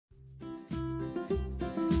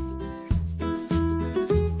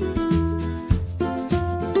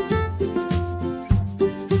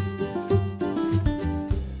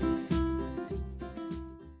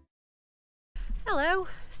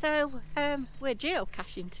So we're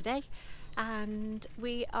geocaching today, and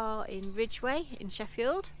we are in Ridgeway in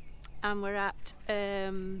Sheffield, and we're at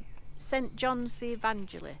St John's the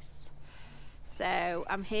Evangelist. So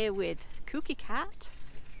I'm here with Cookie Cat.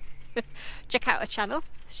 Check out her channel.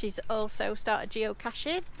 She's also started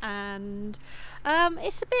geocaching, and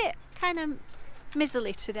it's a bit kind of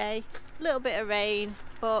miserly today. A little bit of rain,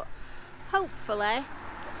 but hopefully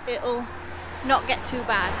it'll not get too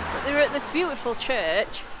bad. But they're at this beautiful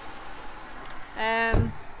church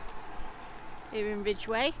here in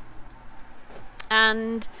Ridgeway,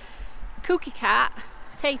 and Cookie Cat,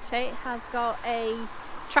 Katie, has got a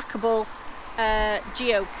trackable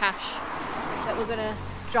geocache that we're going to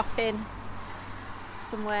drop in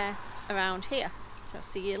somewhere around here. So I'll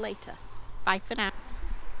see you later. Bye for now.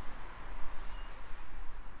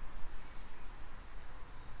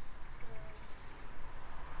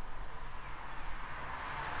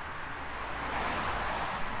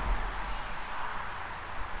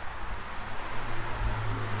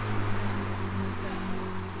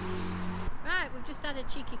 We've just had a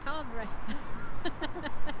cheeky carvery.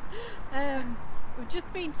 We've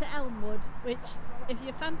just been to Elmwood, which, if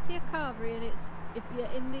you fancy a carvery and if you're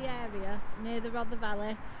in the area near the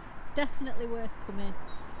RotherValley, definitely worth coming.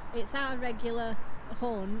 It's our regular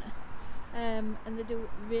hunt, and they do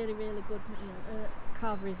really good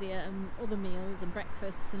carveries here, and other meals and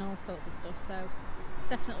breakfasts and all sorts of stuff, so it's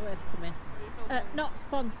definitely worth coming. Not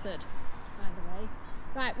sponsored, by the way.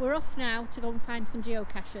 Right, we're off now to go and find some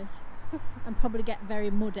geocaches and probably get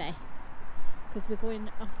very muddy because we're going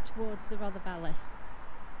off towards the RotherValley.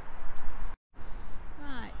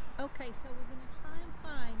 Right, okay, so we're going to try and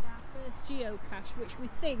find our first geocache, which we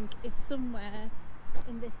think is somewhere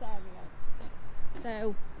in this area.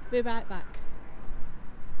 So, be right back.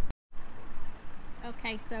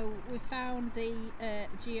 Okay, so we found the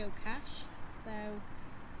geocache, so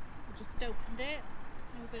we just opened it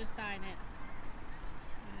and we're going to sign it.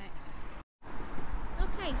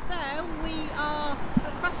 Okay, so we are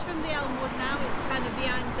across from the Elmwood now. It's kind of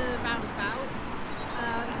behind the roundabout.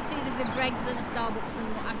 You can see there's a Greggs and a Starbucks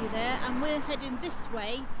and what have you there, and we're heading this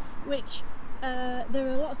way, which there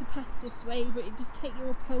are lots of paths this way, but it does take you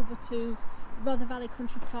up over to RotherValley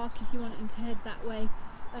Country Park if you're wanting to head that way.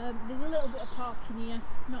 There's a little bit of parking here,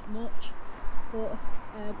 not much, but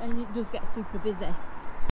and it does get super busy.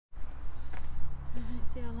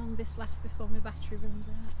 Let's see how long this lasts before my battery runs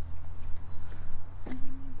out. I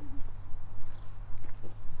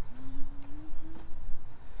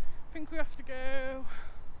think we have to go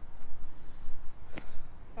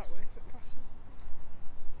that way if it crashes.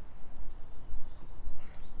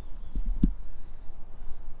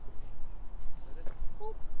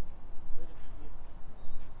 Oh.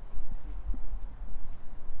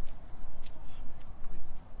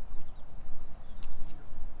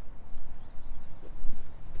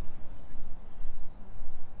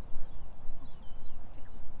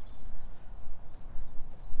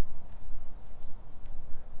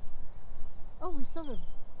 Oh, we saw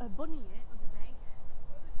a bunny here the other day.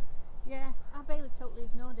 Yeah, our Bailey totally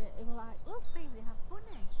ignored it. He was like, look baby, they have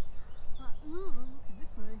bunny. Like, look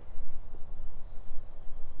this way.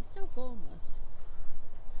 It's so gormless.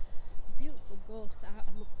 Beautiful gorse. I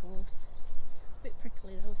love gorse. It's a bit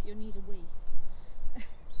prickly though if you need a wee.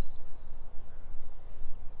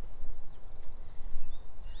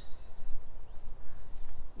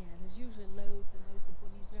 Yeah, there's usually loads and loads of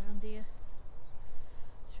bunnies around here.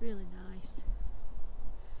 It's really nice.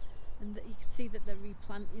 And that you can see that they're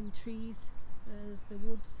replanting trees, the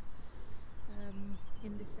woods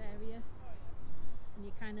in this area, and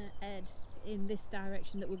you kind of head in this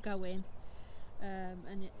direction that we're going,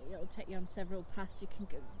 and it'll take you on several paths. You can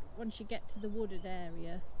go, once you get to the wooded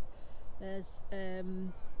area, there's a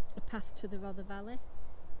path to the RotherValley.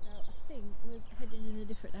 So I think we're heading in a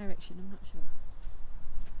different direction, I'm not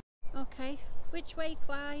sure. Okay, which way,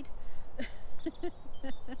 Clyde?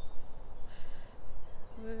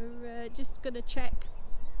 We're just going to check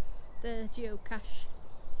the geocache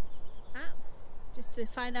app just to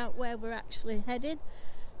find out where we're actually heading.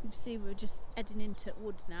 You can see we're just heading into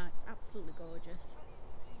woods now. It's absolutely gorgeous.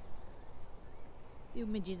 A few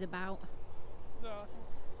midges about. No,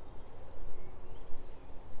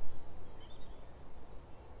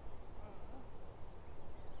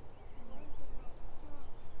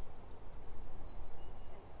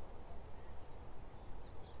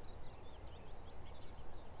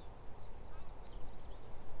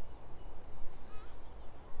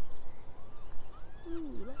 I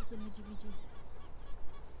think lots of midges.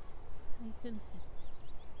 You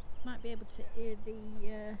might be able to hear the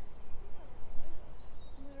where?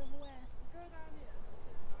 go down here.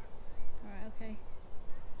 Alright, okay.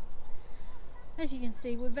 As you can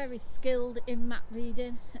see, we're very skilled in map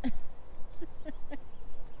reading.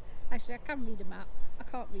 Actually, I can read a map, I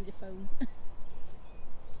can't read a phone.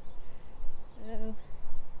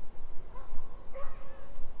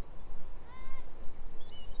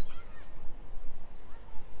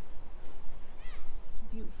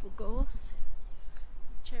 Beautiful gorse,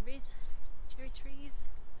 cherries, cherry trees.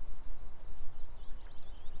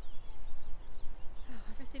 Oh,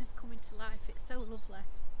 everything's coming to life, it's so lovely.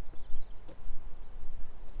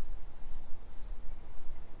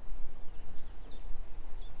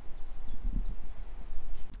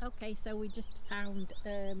 Okay, so we just found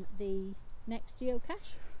the next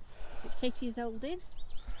geocache, which Katie is holding.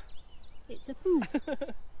 It's a poo.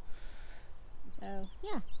 So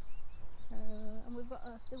yeah, and we've got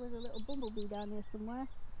there was a little bumblebee down here somewhere.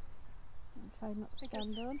 I'm trying not to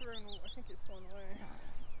stand on. I think it's flown away.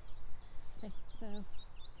 Okay, so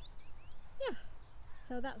yeah,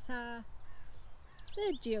 so that's our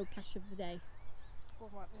third geocache of the day.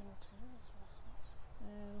 What might be in the trees?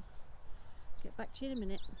 So get back to you in a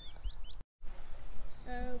minute.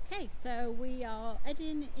 Okay, so we are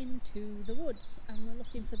heading into the woods and we're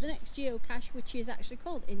looking for the next geocache, which is actually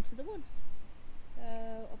called Into the Woods. So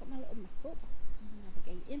I've got my little map up, I'm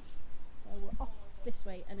navigating. So we're off this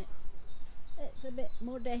way and it's a bit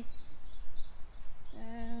muddy. So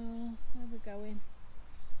where are we going?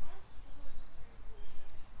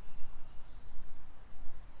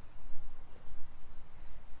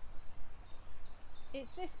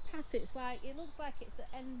 It's this path. It's like, it looks like it's the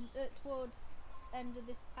end towards end of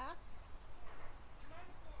this path. Right.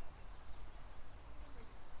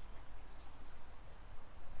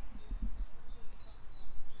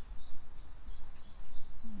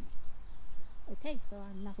 Okay, so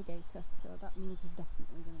I'm navigator, so that means we're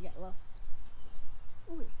definitely going to get lost.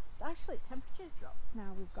 Oh, it's actually temperature's dropped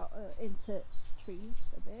now. We've got into trees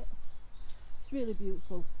a bit. It's really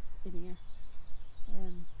beautiful in here.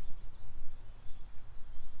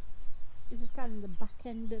 This is kind of the back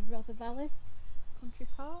end of RotherValley Country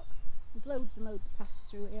Park. There's loads and loads of paths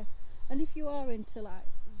through here, and if you are into like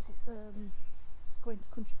going to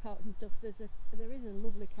country parks and stuff, there is a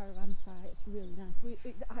lovely caravan site. It's really nice.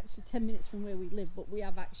 It's actually 10 minutes from where we live, but we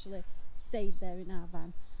have actually stayed there in our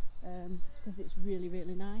van because it's really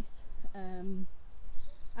nice. And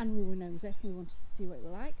we were nosy, we wanted to see what it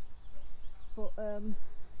was like. But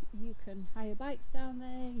you can hire bikes down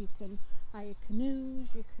there, you can hire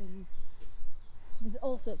canoes, there's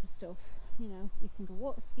all sorts of stuff, you know. You can go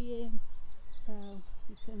water skiing, so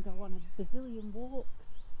you can go on a bazillion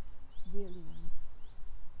walks. Really nice.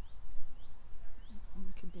 There's some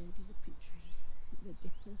little birdies up in trees. I think they're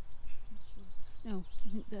dippers. I'm not sure. No, I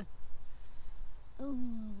think they're... Oh,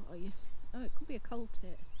 what are you? Oh, it could be a coal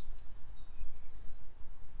tit.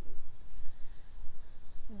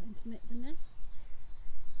 Starting to make the nests.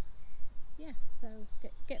 Yeah, so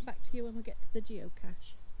get back to you when we get to the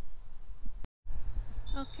geocache.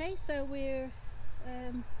 Okay, so we're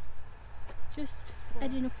just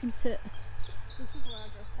heading up into This is where I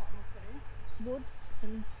go flat on my face. woods,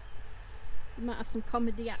 and we might have some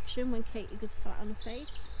comedy action when Katie goes flat on her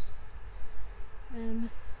face.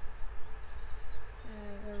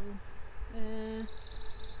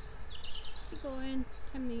 Keep going,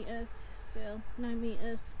 10 metres still, 9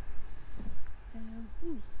 metres.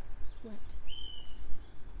 Ooh, it's wet.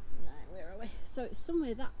 Right, where are we? So it's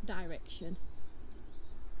somewhere that direction.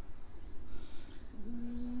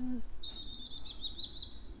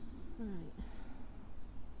 Right.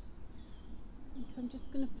 I think I'm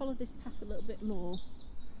just going to follow this path a little bit more.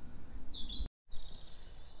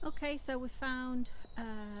 Okay, so we found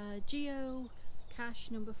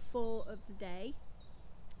geocache number 4 of the day.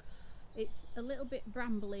 It's a little bit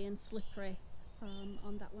brambly and slippery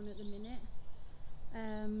on that one at the minute.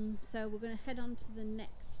 So we're going to head on to the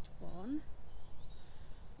next one,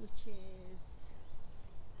 which is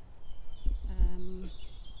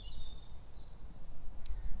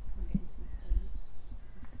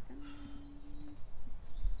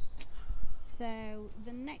so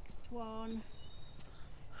the next one,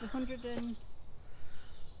 the 100 and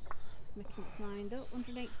it's making its mind up,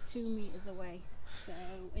 182 metres away, so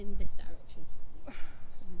in this direction. So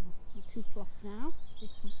we'll tootle off now, see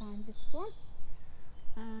if we can find this one.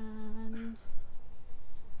 And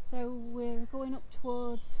so we're going up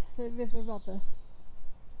towards the River Rother.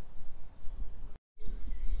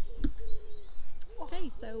 Okay,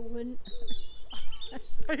 so when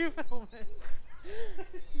Are you filming?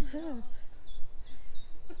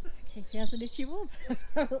 Katie has an itchy bum,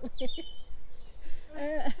 apparently.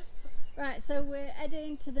 Right, so we're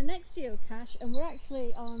heading to the next geocache, and we're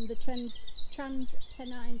actually on the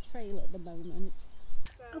Trans-Pennine Trail at the moment.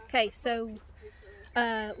 Okay, so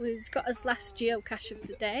We've got us last geocache of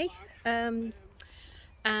the day,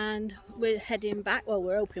 and we're heading back. Well,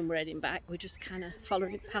 we're hoping we're heading back. We're just kind of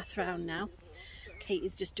following the path round now. Kate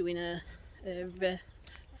is just doing a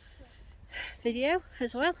video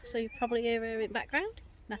as well, so you probably hear her in the background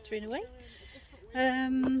nattering away.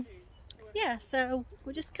 Yeah, so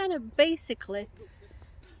we're just kind of basically,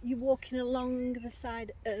 you're walking along the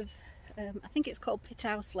side of I think it's called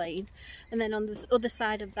Pithouse Lane, and then on the other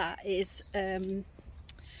side of that is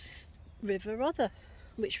River Rother,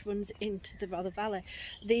 which runs into the RotherValley.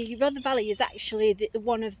 The RotherValley is actually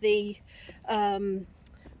one of the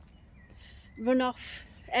runoff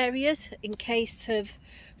areas in case of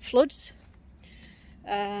floods,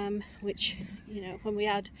 which, you know, when we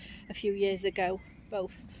had a few years ago,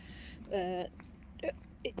 both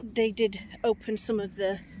they did open some of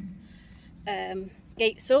the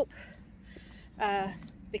gates up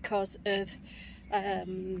because of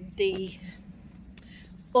the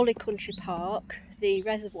Ully Country Park, the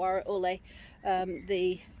reservoir at Ully,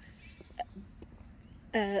 the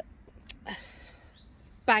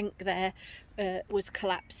bank there was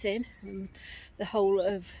collapsing, and the whole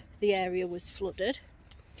of the area was flooded.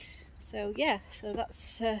 So yeah, so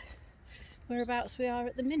that's whereabouts we are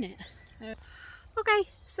at the minute. Okay,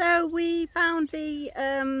 so we found the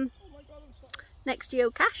next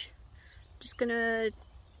geocache. Just gonna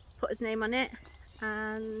put his name on it,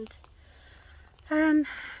 and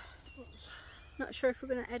not sure if we're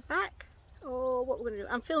gonna head back or what we're gonna do.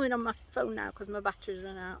 I'm filming on my phone now because my battery's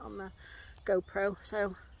run out on my GoPro.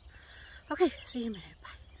 So okay, see you in a minute.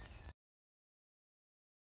 Bye.